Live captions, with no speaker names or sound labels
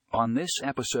On this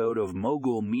episode of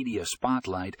Mogul Media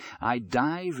Spotlight, I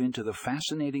dive into the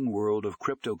fascinating world of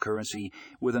cryptocurrency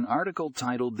with an article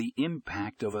titled The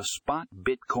Impact of a Spot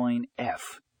Bitcoin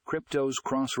F, Crypto's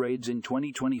Crossroads in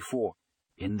 2024.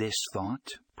 In this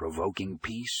thought-provoking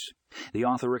piece, the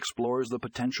author explores the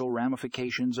potential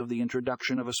ramifications of the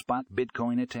introduction of a spot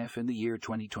Bitcoin ETF in the year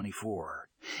 2024.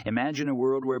 Imagine a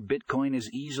world where Bitcoin is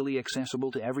easily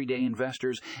accessible to everyday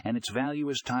investors and its value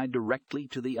is tied directly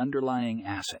to the underlying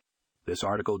asset. This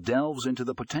article delves into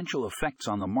the potential effects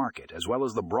on the market as well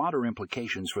as the broader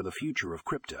implications for the future of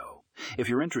crypto. If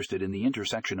you're interested in the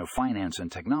intersection of finance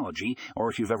and technology, or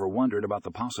if you've ever wondered about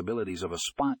the possibilities of a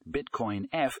spot Bitcoin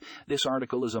F, this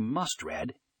article is a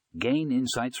must-read. Gain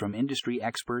insights from industry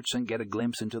experts and get a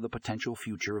glimpse into the potential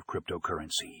future of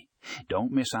cryptocurrency.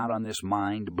 Don't miss out on this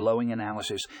mind-blowing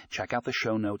analysis. Check out the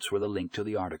show notes for the link to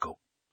the article.